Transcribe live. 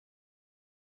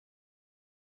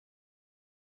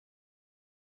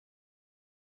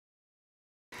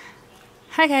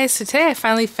Hi guys, so today I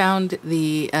finally found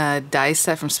the die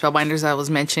set from Spellbinders I was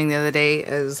mentioning the other day.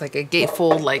 It was like a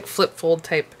gatefold, like flip fold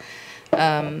type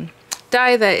die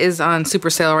that is on super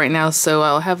sale right now. So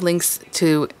I'll have links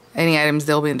to any items.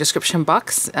 They'll be in the description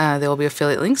box. There will be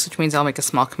affiliate links, which means I'll make a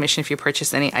small commission if you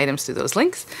purchase any items through those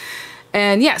links.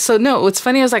 And yeah, so no, what's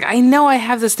funny, I was like, I know I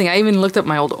have this thing. I even looked up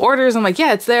my old orders. I'm like,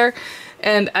 yeah, it's there.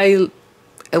 And I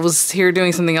was here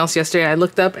doing something else yesterday, and I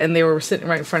looked up and they were sitting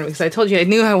right in front of me because I told you I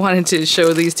knew I wanted to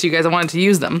show these to you guys. I wanted to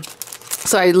use them.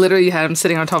 So I literally had them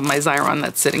sitting on top of my Xyron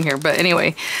that's sitting here. But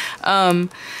anyway,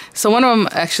 so one of them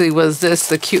actually was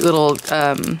the cute little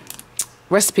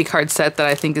recipe card set that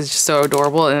I think is just so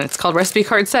adorable, and it's called Recipe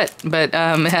Card Set. But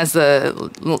it has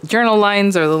the journal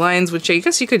lines, or the lines, which I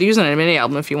guess you could use on a mini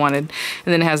album if you wanted.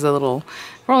 And then it has the little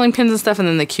rolling pins and stuff, and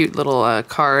then the cute little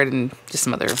card and just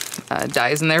some other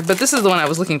dies in there. But this is the one I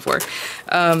was looking for.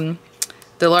 The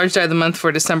large die of the month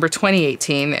for December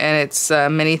 2018, and it's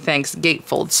Many Thanks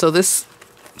Gatefold. So this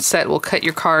set will cut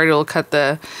your card, it'll cut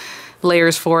the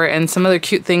layers for it, and some other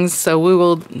cute things. So we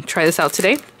will try this out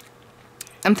today.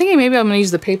 I'm thinking maybe I'm going to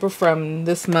use the paper from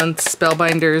this month's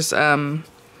Spellbinders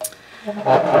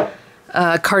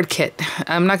card kit.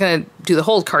 I'm not going to do the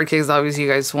whole card kit because obviously you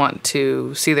guys want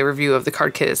to see the review of the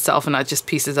card kit itself and not just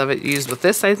pieces of it used with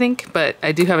this, I think. But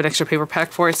I do have an extra paper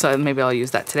pack for it, so maybe I'll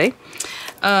use that today.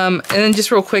 And then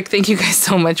just real quick, thank you guys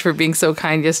so much for being so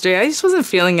kind yesterday. I just wasn't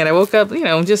feeling it. I woke up, you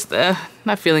know, just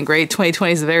not feeling great.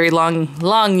 2020 is a very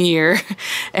long year.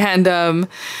 And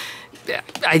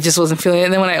I just wasn't feeling it.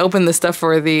 And then when I opened the stuff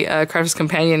for the Crafter's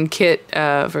Companion kit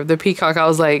for the Peacock, I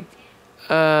was like,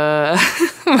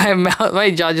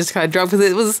 my jaw just kind of dropped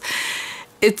because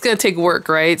it's going to take work,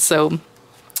 right? So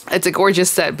it's a gorgeous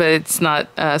set, but it's not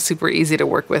super easy to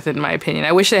work with, in my opinion.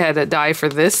 I wish I had a die for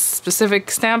this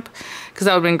specific stamp, because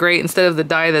that would have been great. Instead of the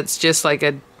die that's just like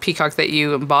a peacock that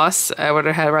you emboss, I would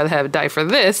have rather have a die for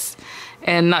this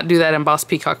and not do that embossed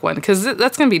peacock one, because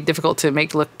that's going to be difficult to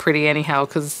make look pretty anyhow,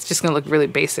 because it's just going to look really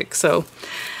basic. So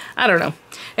I don't know.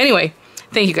 Anyway,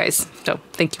 thank you guys. So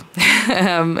thank you.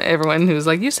 Everyone who's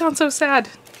like, you sound so sad.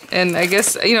 And I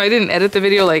guess, you know, I didn't edit the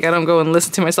video. Like, I don't go and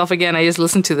listen to myself again. I just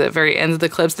listened to the very ends of the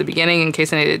clips, the beginning, in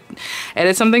case I needed to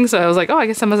edit something. So I was like, oh, I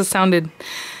guess I must have sounded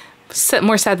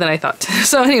more sad than I thought.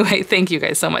 So anyway, thank you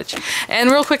guys so much.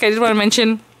 And real quick, I did want to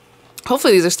mention,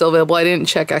 hopefully these are still available. I didn't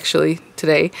check actually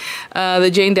today. The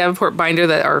Jane Davenport binder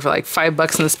that are for like $5 in the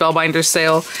Spellbinders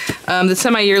sale. The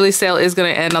semi-yearly sale is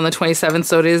going to end on the 27th,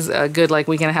 so it is a good like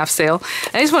week and a half sale.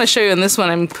 And I just want to show you on this one,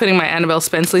 I'm putting my Annabelle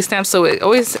Spenceley stamp. So it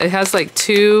has like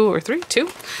two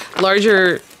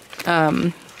larger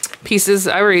pieces.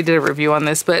 I already did a review on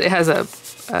this, but it has a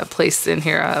place in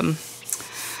here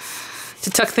to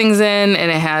tuck things in,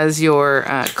 and it has your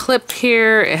clip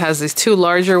here. It has these two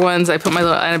larger ones. I put my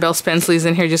little Annabelle Spenceleys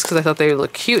in here just because I thought they would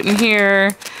look cute in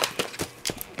here.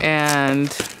 And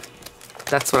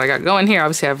that's what I got going here.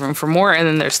 Obviously I have room for more, and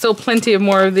then there's still plenty of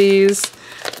more of these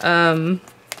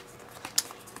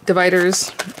dividers.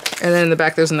 And then in the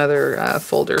back there's another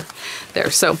folder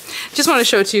there. So just want to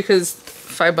show it to you because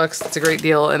 $5, it's a great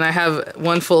deal. And I have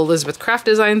one full Elizabeth Craft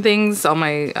Design things, all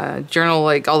my journal,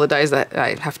 like all the dies that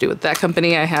I have to do with that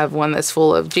company. I have one that's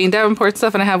full of Jane Davenport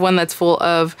stuff, and I have one that's full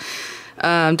of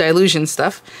Dilution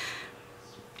stuff.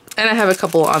 And I have a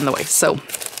couple on the way. So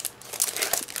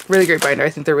really great binder. I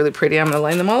think they're really pretty. I'm going to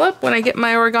line them all up when I get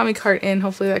my origami cart in.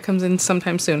 Hopefully that comes in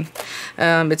sometime soon.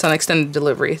 It's on extended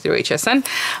delivery through HSN.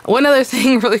 One other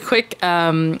thing really quick.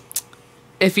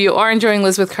 If you are enjoying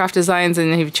Elizabeth Craft Designs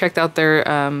and you've checked out their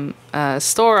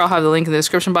store, I'll have the link in the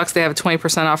description box. They have a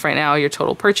 20% off right now, your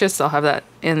total purchase. I'll have that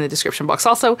in the description box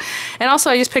also. And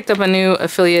also, I just picked up a new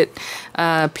affiliate,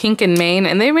 Pink and Maine,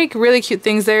 and they make really cute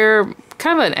things. They're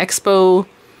kind of an expo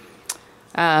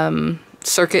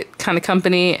circuit kind of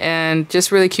company, and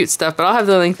just really cute stuff. But I'll have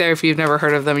the link there if you've never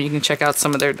heard of them. You can check out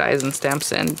some of their dies and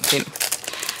stamps, and you know,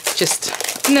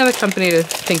 just another company to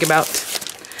think about.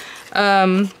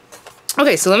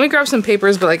 Okay, so let me grab some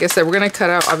papers, but like I said, we're going to cut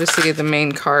out, obviously, the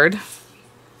main card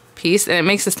piece, and it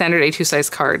makes a standard A2 size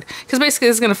card, because basically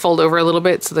this is going to fold over a little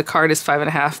bit, so the card is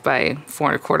 5.5 by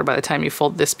 4.25 by the time you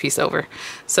fold this piece over.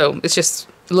 So it's just,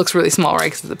 it looks really small, right,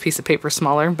 because the piece of paper is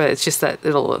smaller, but it's just that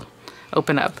it'll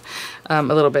open up a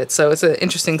little bit. So it's an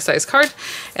interesting size card.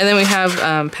 And then we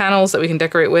have panels that we can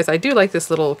decorate with. I do like this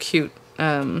little cute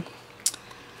kind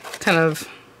of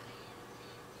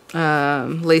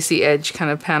lacy edge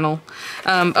kind of panel.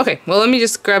 Okay, well, let me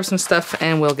just grab some stuff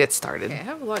and we'll get started. Okay, I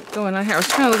have a lot going on here. I was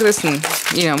trying to look at this, and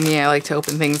you know me, I like to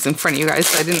open things in front of you guys,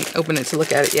 so I didn't open it to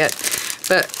look at it yet.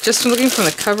 But just looking from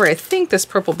the cover, I think this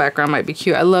purple background might be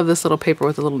cute. I love this little paper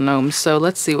with the little gnomes, so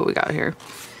let's see what we got here.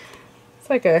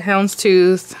 like a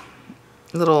houndstooth,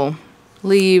 little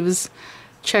leaves,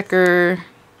 checker.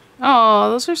 Oh,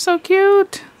 those are so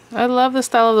cute. I love the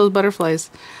style of those butterflies.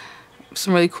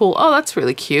 Some really cool, oh, that's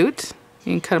really cute.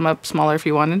 You can cut them up smaller if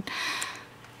you wanted.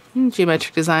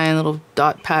 Geometric design, little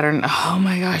dot pattern. Oh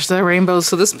my gosh, the rainbows.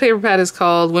 So this paper pad is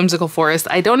called Whimsical Forest.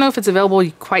 I don't know if it's available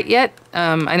quite yet.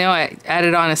 I know I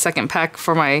added on a second pack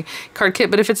for my card kit,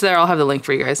 but if it's there, I'll have the link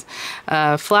for you guys.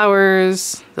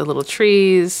 Flowers, the little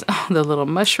trees, oh, the little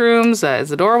mushrooms. That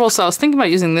is adorable. So I was thinking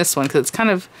about using this one because it's kind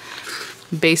of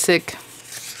basic.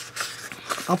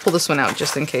 I'll pull this one out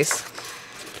just in case.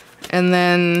 And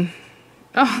then,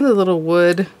 oh, the little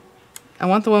wood. I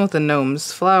want the one with the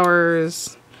gnomes.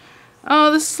 Flowers.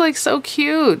 Oh, this is like so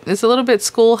cute. It's a little bit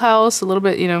schoolhouse, a little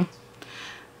bit, you know,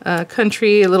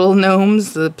 country, little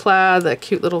gnomes, the plaid, that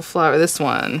cute little flower. This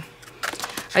one.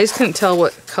 I just couldn't tell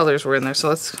what colors were in there, so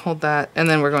let's hold that. And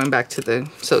then we're going back to the,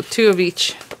 so 2 of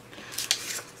each.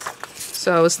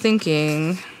 So I was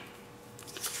thinking,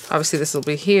 obviously this will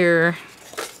be here.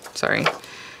 Sorry.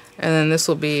 And then this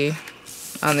will be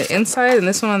on the inside and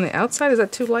this one on the outside. Is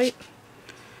that too light?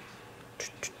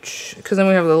 Because then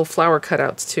we have little flower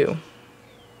cutouts too.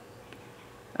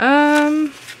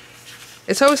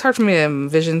 It's always hard for me to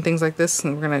envision things like this,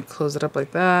 and we're gonna close it up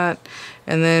like that.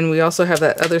 And then we also have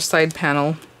that other side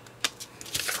panel.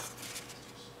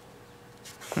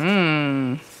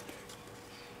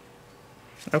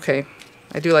 Okay,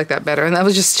 I do like that better. And that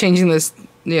was just changing this,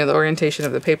 you know, the orientation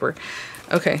of the paper.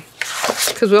 Okay,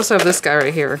 because we also have this guy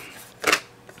right here.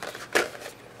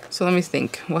 So let me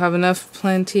think. We'll have enough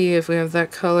plenty if we have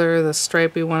that color, the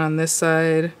stripy one on this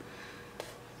side.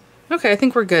 Okay, I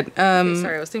think we're good. Okay,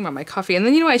 sorry, I was thinking about my coffee. And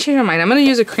then, you know what, I changed my mind. I'm going to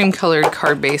use a cream colored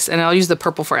card base, and I'll use the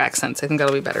purple for accents. I think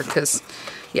that'll be better because,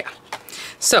 yeah.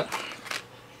 So,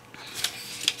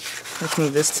 let's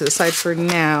move this to the side for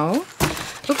now.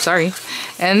 Oops, sorry.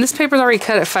 And this paper's already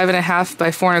cut at 5.5 by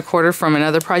 4.25 from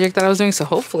another project that I was doing, so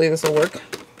hopefully this will work.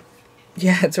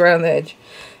 Yeah, it's right on the edge.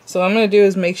 So what I'm going to do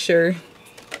is make sure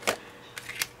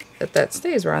that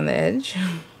stays right on the edge.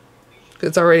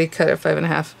 It's already cut at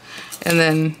 5.5. And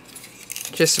then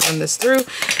just run this through.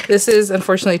 This is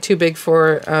unfortunately too big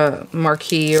for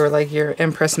marquee or like your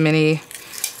Impress Mini.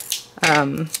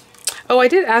 Oh, I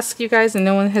did ask you guys and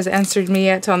no one has answered me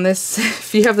yet on this.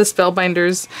 If you have the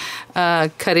Spellbinders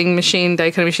cutting machine,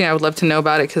 die cutting machine, I would love to know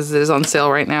about it because it is on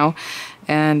sale right now.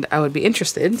 And I would be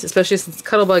interested, especially since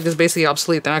Cuttlebug is basically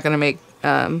obsolete. They're not going to make,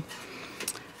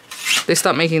 they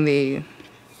stopped making the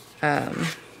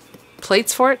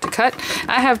plates for it to cut.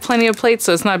 I have plenty of plates,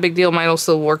 so it's not a big deal. Mine will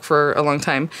still work for a long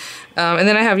time. And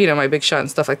then I have, you know, my Big Shot and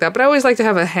stuff like that. But I always like to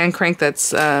have a hand crank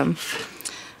that's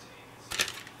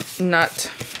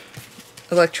not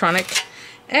electronic.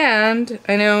 And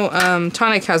I know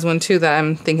Tonic has one too that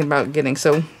I'm thinking about getting.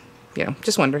 So, you know,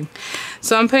 just wondering.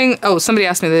 So I'm putting, oh, somebody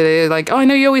asked me the other day, like, oh, I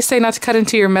know you always say not to cut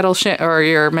into your metal or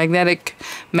your magnetic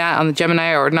mat on the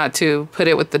Gemini, or not to put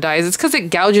it with the dies. It's because it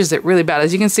gouges it really bad.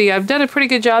 As you can see, I've done a pretty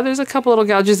good job. There's a couple little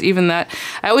gouges, even that.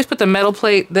 I always put the metal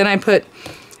plate, then I put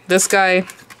this guy,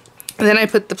 then I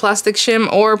put the plastic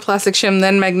shim, or plastic shim,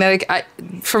 then magnetic.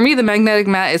 For me, the magnetic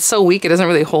mat, it's so weak, it doesn't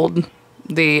really hold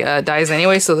the dies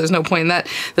anyway, so there's no point in that.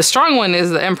 The strong one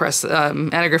is the Empress.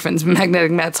 Anna Griffin's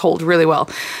magnetic mats hold really well.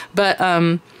 But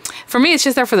for me, it's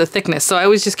just there for the thickness, so I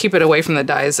always just keep it away from the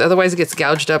dies. Otherwise, it gets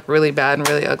gouged up really bad and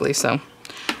really ugly. So,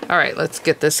 all right, let's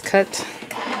get this cut.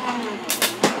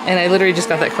 And I literally just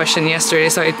got that question yesterday,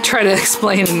 so I try to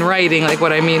explain in writing like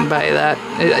what I mean by that.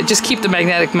 I just keep the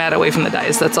magnetic mat away from the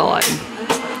dies. That's all I...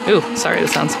 Ooh, sorry, that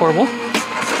sounds horrible.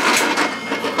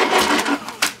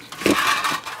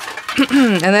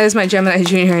 And that is my Gemini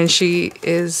Junior, and she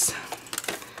is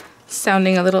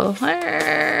sounding a little,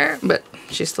 but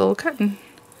she's still cutting.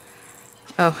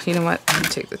 Oh, you know what? Let me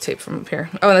take the tape from up here.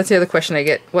 Oh, and that's the other question I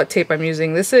get, what tape I'm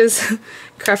using. This is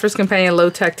Crafter's Companion low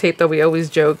tack tape that we always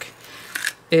joke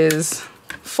is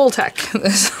full tack.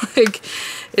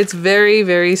 It's very,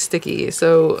 very sticky.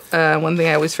 So one thing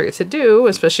I always forget to do,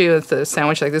 especially with a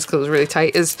sandwich like this because it's really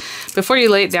tight, is before you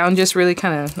lay it down, just really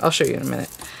kind of, I'll show you in a minute.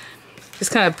 Just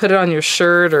kind of put it on your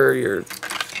shirt or your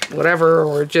whatever,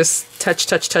 or just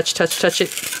touch it.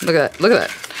 Look at that. Look at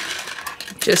that.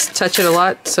 Just touch it a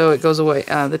lot so it goes away.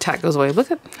 The tack goes away. Look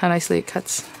at how nicely it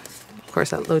cuts. Of course,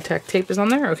 that low tack tape is on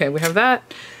there. Okay, we have that.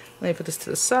 Let me put this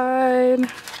to the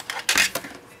side.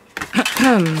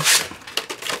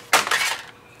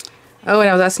 Oh, and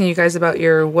I was asking you guys about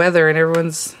your weather, and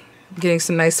everyone's getting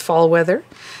some nice fall weather.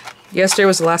 Yesterday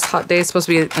was the last hot day. It's supposed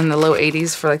to be in the low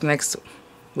 80s for like the next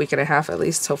week and a half at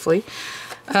least, hopefully.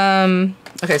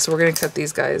 Okay, so we're gonna cut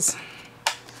these guys.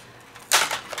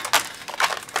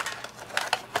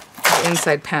 the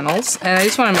inside panels. And I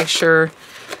just want to make sure,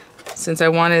 since I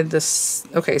wanted this,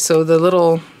 okay, so the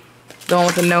one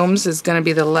with the gnomes is going to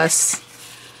be the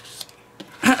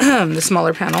the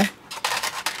smaller panel.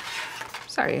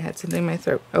 Sorry, I had something in my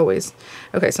throat, always.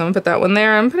 Okay, so I'm gonna put that one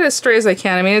there. I'm gonna put it as straight as I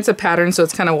can. I mean, it's a pattern, so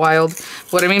it's kind of wild.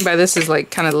 What I mean by this is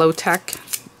like kind of low tech.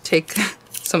 Take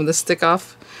some of the stick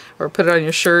off, or put it on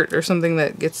your shirt or something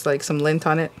that gets like some lint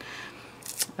on it.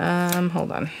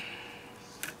 Hold on.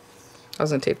 I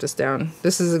was gonna tape this down.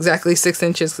 This is exactly 6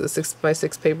 inches, the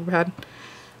 6x6 paper pad.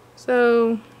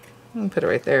 So I'm gonna put it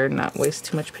right there and not waste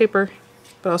too much paper,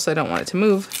 but also I don't want it to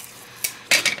move.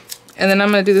 And then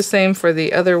I'm going to do the same for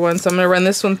the other one. So I'm going to run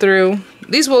this one through.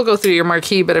 These will go through your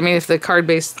marquee, but I mean, if the card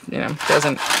base, you know,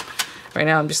 doesn't, right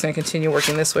now I'm just going to continue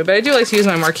working this way. But I do like to use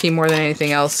my marquee more than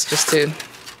anything else, just to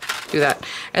do that.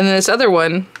 And then this other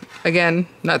one, again,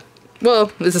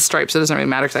 well, it's a stripe, so it doesn't really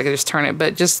matter because I can just turn it.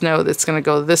 But just know that it's going to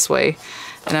go this way.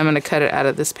 And I'm going to cut it out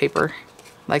of this paper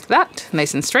like that,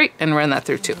 nice and straight, and run that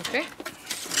through too. Okay.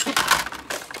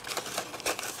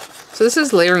 So this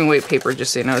is layering weight paper,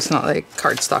 just so you know. It's not like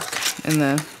cardstock in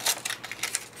the...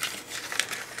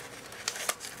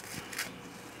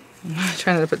 I'm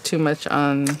trying not to put too much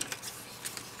on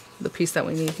the piece that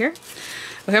we need here.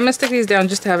 Okay, I'm going to stick these down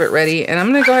just to have it ready. And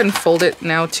I'm going to go ahead and fold it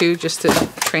now too, just to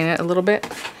train it a little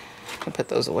bit. I'll put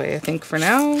those away, I think, for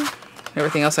now.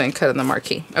 Everything else I can cut on the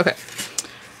marquee. Okay.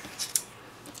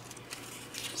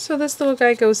 So this little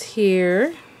guy goes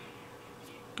here.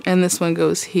 And this one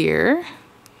goes here.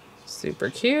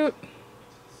 Super cute.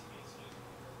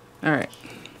 Alright.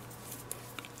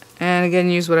 And again,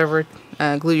 use whatever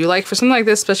glue you like. For something like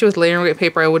this, especially with layering weight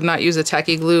paper, I would not use a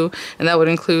tacky glue. And that would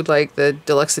include like the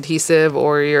deluxe adhesive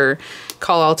or your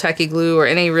call-all tacky glue or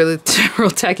any really real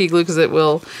tacky glue, because it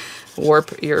will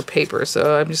warp your paper.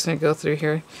 So I'm just going to go through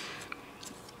here.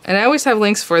 And I always have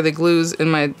links for the glues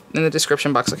in the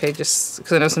description box, okay? Just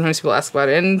because I know sometimes people ask about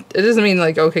it. And it doesn't mean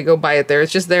like, okay, go buy it there.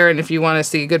 It's just there, and if you want to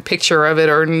see a good picture of it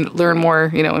or learn more,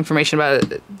 you know, information about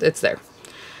it, it's there.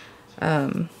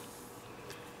 And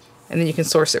then you can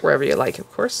source it wherever you like,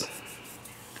 of course.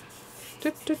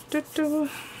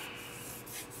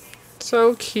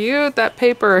 So cute, that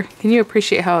paper. Can you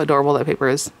appreciate how adorable that paper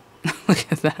is? Look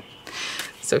at that.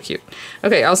 So cute.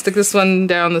 Okay, I'll stick this one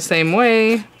down the same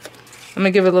way. I'm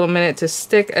going to give it a little minute to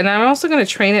stick. And I'm also going to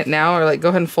train it now, or like go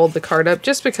ahead and fold the card up,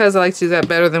 just because I like to do that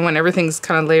better than when everything's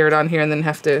kind of layered on here and then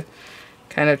have to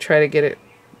kind of try to get it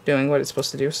doing what it's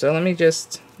supposed to do. So let me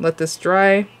just let this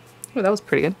dry. Oh, that was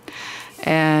pretty good.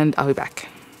 And I'll be back.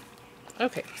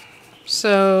 Okay.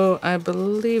 So I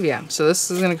believe, yeah. So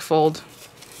this is going to fold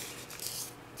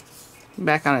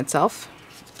back on itself.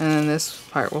 And then this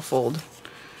part will fold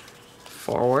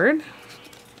forward.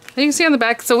 And you can see on the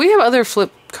back, so we have other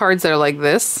flip cards that are like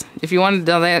this. If you want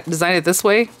to design it this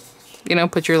way, you know,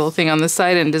 put your little thing on this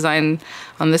side and design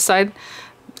on this side.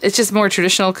 It's just more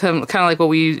traditional, kind of like what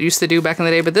we used to do back in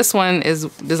the day, but this one is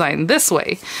designed this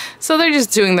way. So they're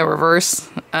just doing the reverse,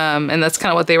 and that's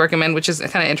kind of what they recommend, which is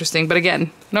kind of interesting. But again,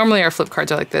 normally our flip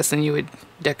cards are like this, and you would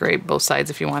decorate both sides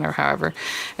if you want, or however.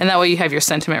 And that way you have your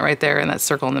sentiment right there and that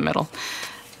circle in the middle.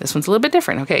 This one's a little bit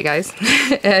different, okay, guys?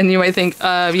 And you might think,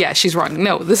 yeah, she's wrong.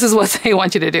 No, this is what they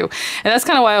want you to do. And that's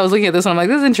kind of why I was looking at this one. I'm like,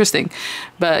 this is interesting.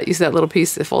 But you see that little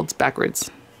piece that folds backwards.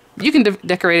 You can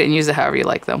decorate it and use it however you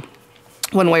like, though.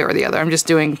 One way or the other. I'm just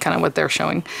doing kind of what they're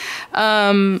showing.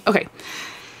 Okay.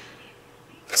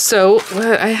 So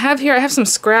what I have here, I have some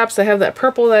scraps. I have that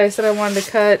purple that I said I wanted to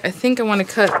cut. I think I want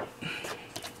to cut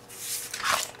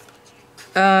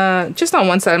just on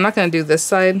one side. I'm not going to do this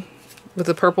side with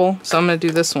the purple, so I'm going to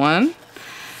do this one.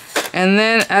 And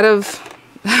then out of,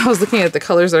 I was looking at the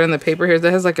colors that are in the paper here,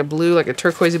 that has like a blue, like a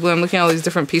turquoisey blue. I'm looking at all these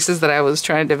different pieces that I was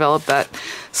trying to develop that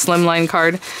slimline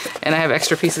card, and I have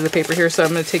extra pieces of paper here, so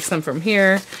I'm going to take some from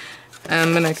here.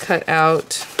 I'm going to cut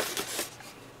out,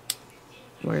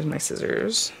 where's my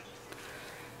scissors?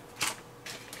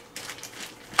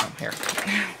 Oh, here.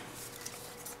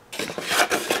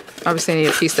 Obviously I need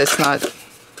a piece that's not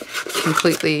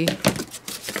completely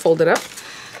fold it up.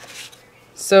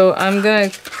 So I'm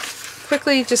gonna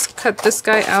quickly just cut this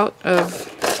guy out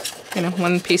of, you know,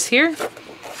 one piece here. And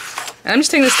I'm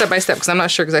just taking this step by step because I'm not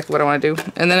sure exactly what I want to do.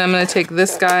 And then I'm gonna take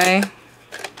this guy.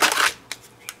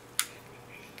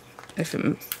 If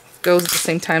it goes at the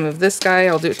same time of this guy,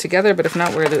 I'll do it together, but if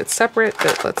not, we're gonna do it separate.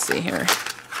 But let's see here.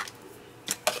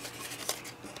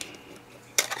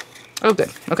 Oh,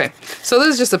 good. Okay. So this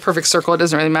is just a perfect circle. It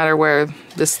doesn't really matter where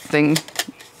this thing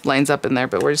lines up in there,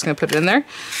 but we're just going to put it in there.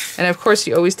 And of course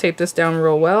you always tape this down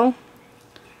real well.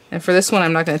 And for this one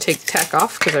I'm not going to take tack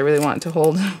off because I really want it to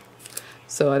hold,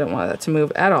 so I don't want that to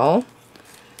move at all.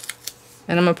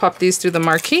 And I'm gonna pop these through the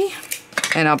marquee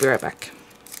and I'll be right back.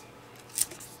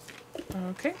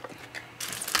 Okay.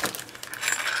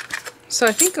 So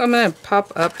I think I'm gonna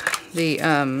pop up the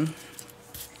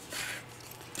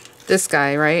this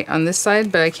guy right on this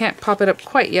side, but I can't pop it up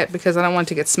quite yet because I don't want it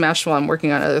to get smashed while I'm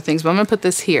working on other things. But I'm gonna put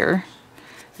this here,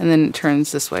 and then it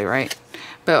turns this way, right?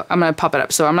 But I'm gonna pop it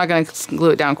up, so I'm not gonna glue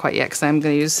it down quite yet because I'm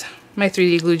gonna use my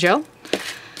 3D glue gel.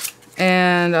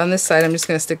 And on this side, I'm just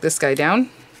gonna stick this guy down.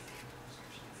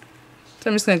 So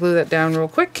I'm just gonna glue that down real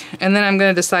quick, and then I'm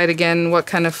gonna decide again what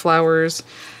kind of flowers.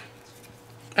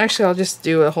 Actually, I'll just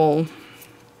do a whole,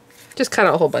 just cut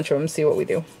out a whole bunch of them and see what we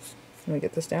do. Let me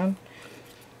get this down.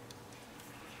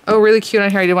 Oh, really cute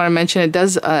on here. I did want to mention it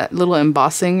does a little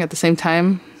embossing at the same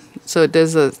time. So it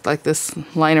does like this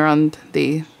line around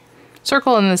the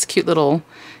circle and this cute little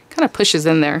kind of pushes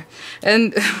in there.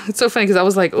 And it's so funny because I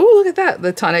was like, oh, look at that.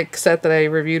 The tonic set that I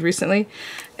reviewed recently.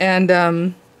 And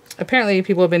apparently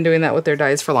people have been doing that with their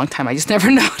dies for a long time. I just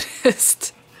never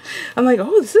noticed. I'm like,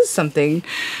 oh, this is something,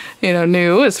 you know,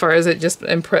 new as far as it just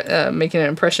making an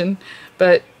impression.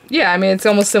 But yeah, I mean, it's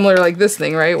almost similar like this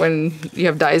thing, right? When you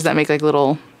have dies that make like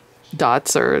little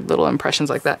dots or little impressions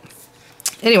like that.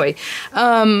 Anyway,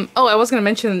 oh, I was going to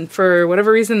mention for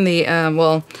whatever reason the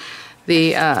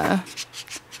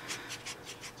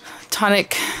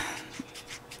tonic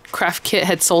craft kit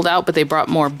had sold out, but they brought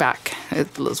more back.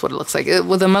 It was what it looks like.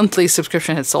 The monthly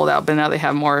subscription had sold out, but now they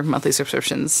have more monthly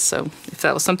subscriptions. So if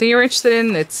that was something you're interested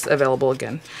in, it's available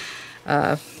again.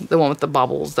 The one with the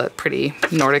baubles, that pretty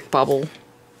Nordic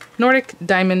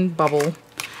diamond bauble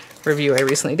review I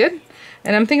recently did.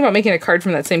 And I'm thinking about making a card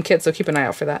from that same kit, so keep an eye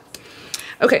out for that.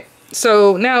 Okay,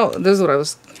 so now this is what you're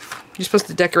supposed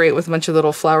to decorate with a bunch of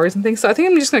little flowers and things. So I think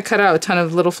I'm just going to cut out a ton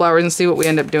of little flowers and see what we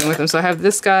end up doing with them. So I have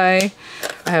this guy,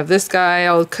 I have this guy.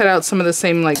 I'll cut out some of the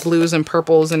same like blues and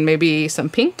purples and maybe some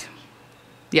pink,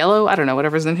 yellow, I don't know,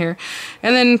 whatever's in here.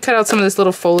 And then cut out some of this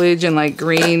little foliage and like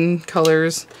green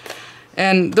colors.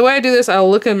 And the way I do this,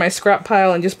 I'll look at my scrap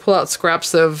pile and just pull out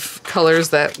scraps of colors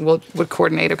that would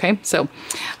coordinate, okay? So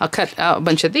I'll cut out a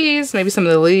bunch of these, maybe some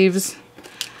of the leaves.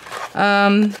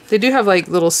 They do have like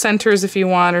little centers if you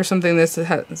want, or something. This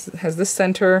has this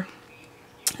center.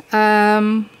 I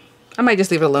might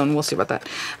just leave it alone. We'll see about that.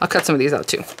 I'll cut some of these out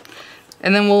too.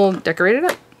 And then we'll decorate it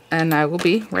up. And I will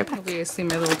be right back. Okay, see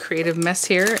my little creative mess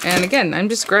here. And again, I'm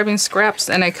just grabbing scraps,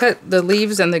 and I cut the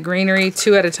leaves and the greenery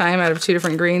 2 at a time out of 2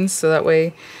 different greens, so that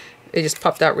way it just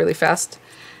popped out really fast.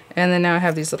 And then now I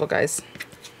have these little guys.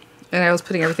 And I was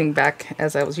putting everything back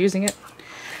as I was using it.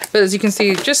 But as you can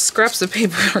see, just scraps of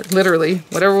paper, literally.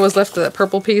 Whatever was left of that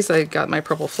purple piece, I got my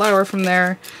purple flower from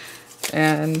there.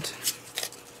 And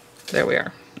there we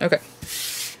are. Okay.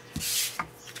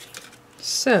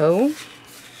 So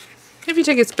if you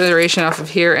take inspiration off of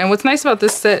here, and what's nice about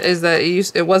this set is that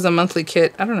it was a monthly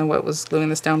kit. I don't know what was gluing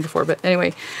this down before, but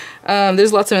anyway,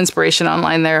 there's lots of inspiration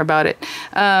online there about it.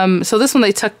 So this one,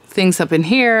 they tuck things up in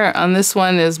here. On this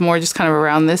one is more just kind of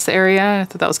around this area. I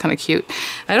thought that was kind of cute.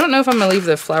 I don't know if I'm gonna leave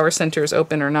the flower centers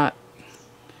open or not,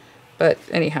 but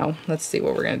anyhow, let's see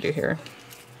what we're gonna do here.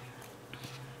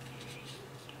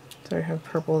 So I have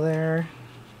purple there.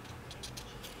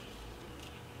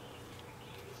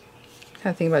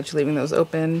 Kind of think about you leaving those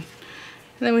open. And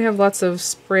then we have lots of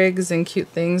sprigs and cute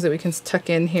things that we can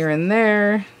tuck in here and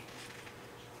there.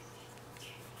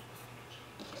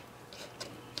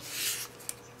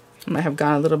 I might have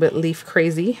gone a little bit leaf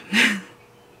crazy. I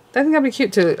think that'd be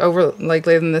cute to lay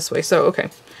them this way. So,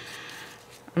 okay.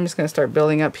 I'm just going to start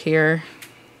building up here.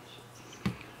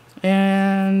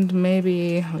 And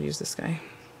maybe I'll use this guy.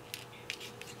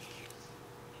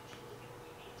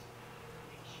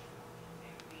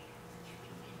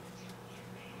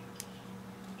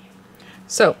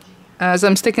 So, as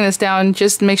I'm sticking this down,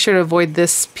 just make sure to avoid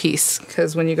this piece,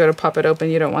 because when you go to pop it open,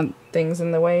 you don't want things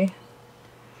in the way.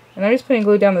 And I'm just putting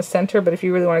glue down the center, but if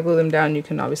you really want to glue them down, you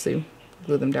can obviously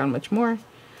glue them down much more.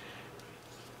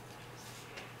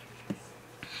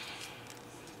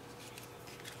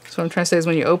 So what I'm trying to say is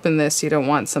when you open this, you don't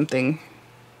want something...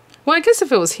 Well, I guess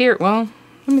if it was here, well,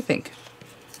 let me think.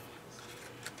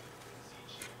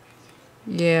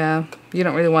 Yeah, you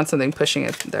don't really want something pushing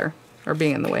it there, or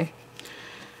being in the way.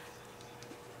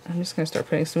 I'm just going to start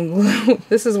putting some glue.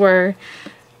 This is where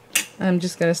I'm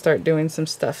just going to start doing some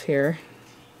stuff here.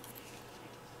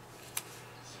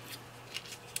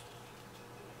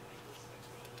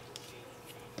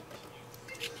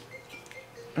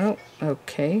 Oh,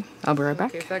 okay. I'll be right back.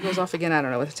 Okay, if that goes off again, I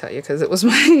don't know what to tell you, because it was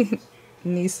my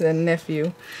niece and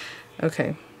nephew.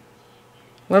 Okay.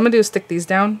 What I'm going to do is stick these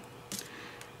down,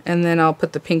 and then I'll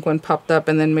put the pink one popped up,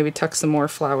 and then maybe tuck some more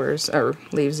flowers or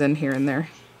leaves in here and there.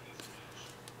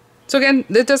 So again,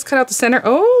 it does cut out the center.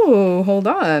 Oh, hold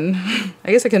on.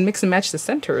 I guess I can mix and match the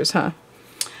centers, huh?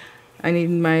 I need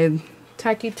my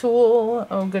tacky tool.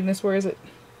 Oh goodness, where is it?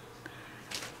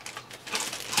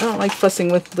 I don't like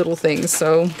fussing with little things,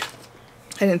 so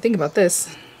I didn't think about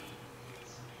this.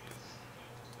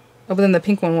 Oh, but then the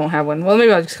pink one won't have one. Well,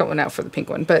 maybe I'll just cut one out for the pink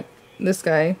one, but this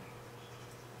guy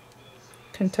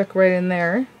can tuck right in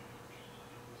there.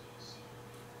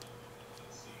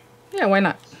 Yeah, why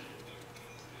not?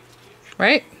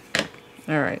 Right?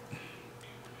 Alright.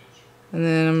 And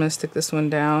then I'm going to stick this one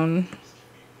down.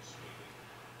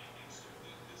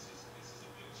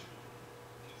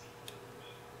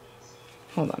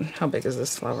 Hold on, how big is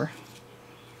this flower?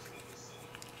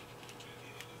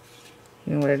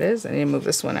 You know what it is? I need to move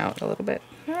this one out a little bit.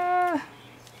 Ah,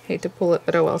 hate to pull it,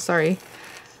 but oh well, sorry.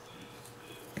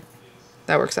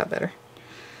 That works out better.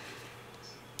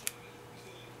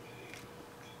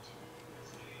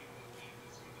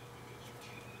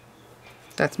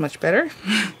 That's much better.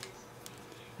 And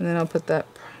then I'll put that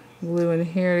glue in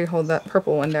here to hold that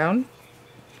purple one down.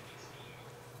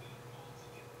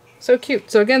 So cute.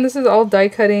 So again, this is all die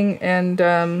cutting, and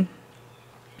kind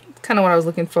of what I was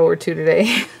looking forward to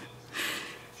today.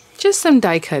 Just some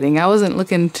die cutting. I wasn't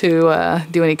looking to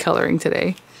do any coloring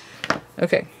today.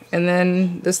 Okay, and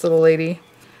then this little lady.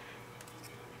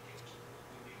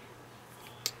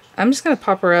 I'm just going to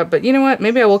pop her up, but you know what?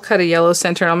 Maybe I will cut a yellow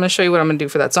center. I'm going to show you what I'm going to do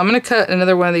for that. So I'm going to cut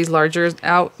another one of these larger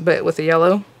out, but with a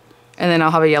yellow. And then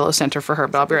I'll have a yellow center for her,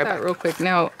 but I'll be right back real quick.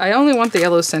 Now, I only want the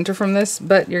yellow center from this,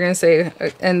 but you're going to say,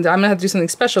 and I'm going to have to do something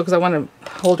special because I want to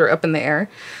hold her up in the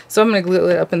air. So I'm going to glue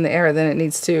it up in the air, then it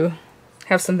needs to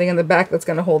have something in the back that's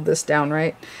going to hold this down,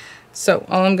 right? So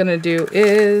all I'm going to do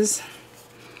is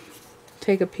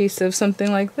take a piece of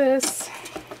something like this.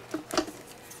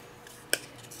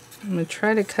 I'm going to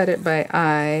try to cut it by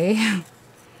eye.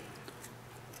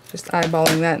 Just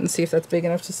eyeballing that and see if that's big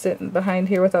enough to sit behind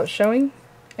here without showing.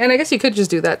 And I guess you could just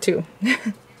do that too.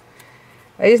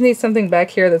 I just need something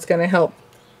back here that's going to help.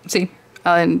 See,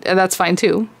 and that's fine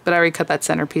too, but I already cut that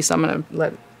center piece, so I'm going to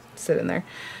let it sit in there.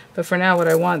 But for now, what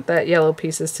I want that yellow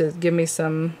piece is to give me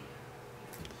something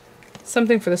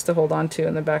for this to hold on to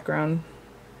in the background.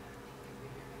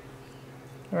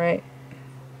 All right.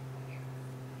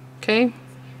 Okay.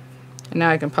 And now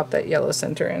I can pop that yellow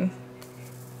center in.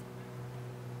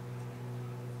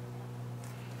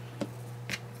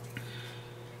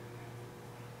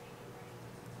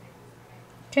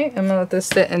 Okay, I'm gonna let this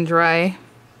sit and dry,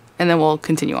 and then we'll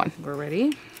continue on. We're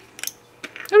ready.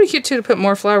 It'd be cute too to put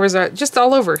more flowers out, just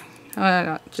all over.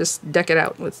 Just deck it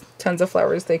out with tons of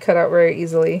flowers. They cut out very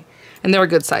easily, and they're a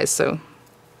good size, so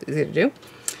easy to do.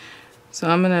 So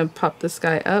I'm gonna pop this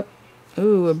guy up.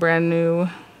 Ooh, a brand new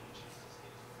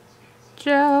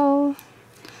gel.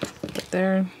 Put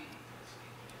there.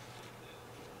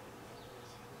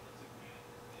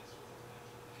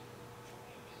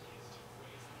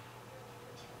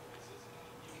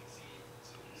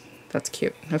 That's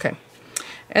cute. Okay.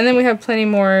 And then we have plenty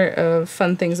more of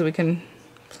fun things that we can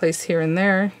place here and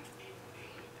there.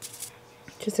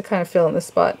 Just to kind of fill in the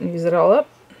spot and use it all up.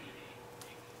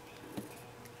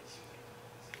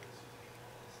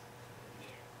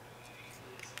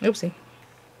 Oopsie.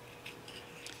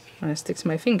 I'm going to stick to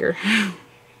my finger.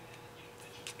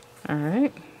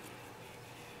 Alright.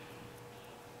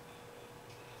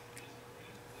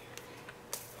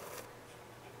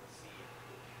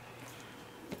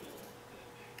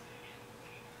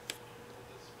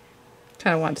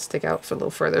 Kind of want to stick out for a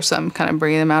little further, so I'm kind of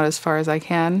bringing them out as far as I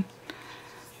can.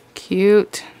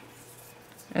 Cute.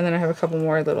 And then I have a couple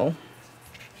more little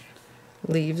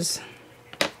leaves.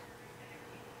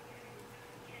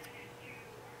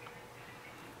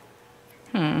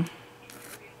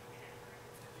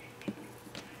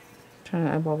 Trying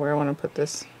to eyeball where I want to put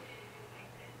this.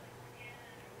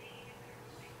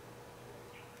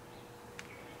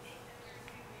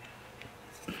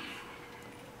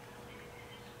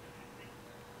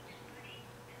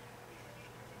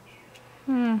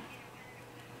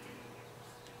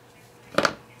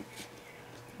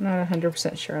 Not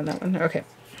 100% sure on that one. Okay.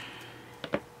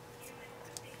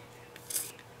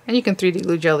 And you can 3D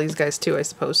glue gel these guys too, I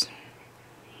suppose.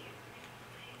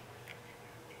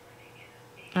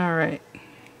 Alright.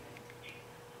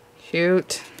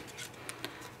 Cute.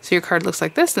 So your card looks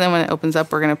like this, and then when it opens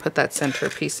up, we're going to put that center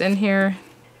piece in here.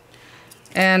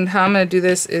 And how I'm going to do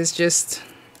this is just,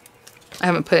 I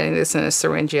haven't put any of this in a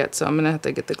syringe yet, so I'm going to have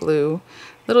to get the glue.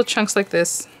 Little chunks like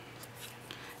this.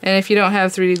 And if you don't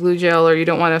have 3D glue gel, or you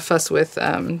don't want to fuss with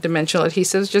dimensional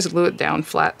adhesives, just glue it down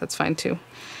flat. That's fine too.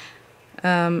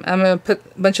 I'm going to put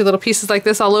a bunch of little pieces like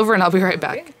this all over, and I'll be right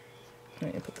back.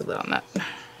 Let me put the lid on that.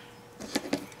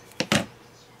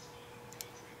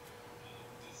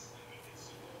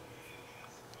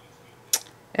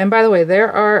 And by the way,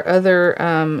 there are other,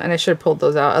 and I should have pulled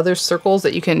those out, other circles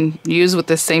that you can use with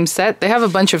the same set. They have a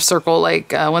bunch of circle,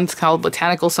 like one's called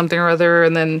Botanical something or other,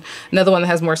 and then another one that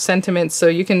has more sentiments, so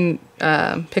you can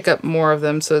pick up more of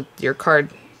them, so your card,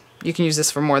 you can use this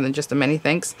for more than just a many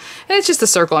thanks. And it's just a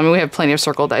circle. I mean, we have plenty of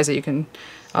circle dies that you can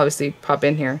obviously pop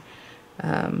in here.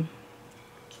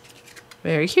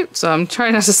 Very cute. So I'm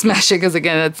trying not to smash it because,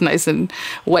 again, it's nice and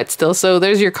wet still. So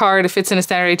there's your card. It fits in a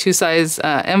standard A2 size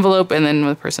envelope, and then when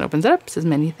the person opens it up, it says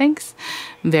many thanks.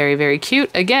 Very, very cute.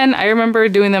 Again, I remember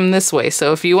doing them this way.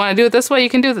 So if you want to do it this way, you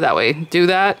can do it that way. Do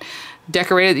that.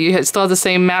 Decorate it. You still have the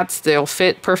same mats. They'll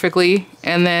fit perfectly.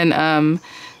 And then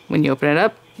when you open it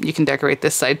up, you can decorate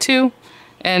this side too,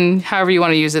 and however you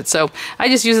want to use it. So I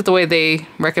just use it the way they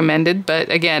recommended, but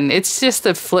again, it's just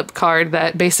a flip card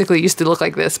that basically used to look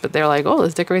like this, but they're like, oh,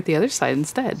 let's decorate the other side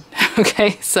instead.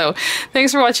 Okay, so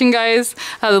thanks for watching, guys.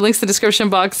 The link's in the description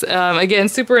box. Again,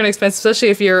 super inexpensive, especially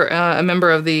if you're a member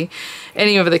of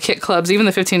any of the kit clubs, even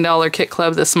the $15 kit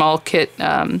club, the small kit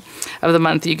of the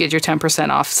month, you get your 10%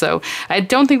 off. So I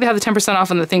don't think they have the 10%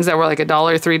 off on the things that were like $1,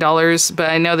 $3, but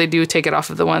I know they do take it off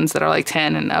of the ones that are like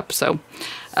 10 and up. So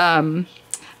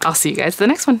I'll see you guys the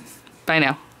next one. Bye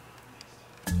now.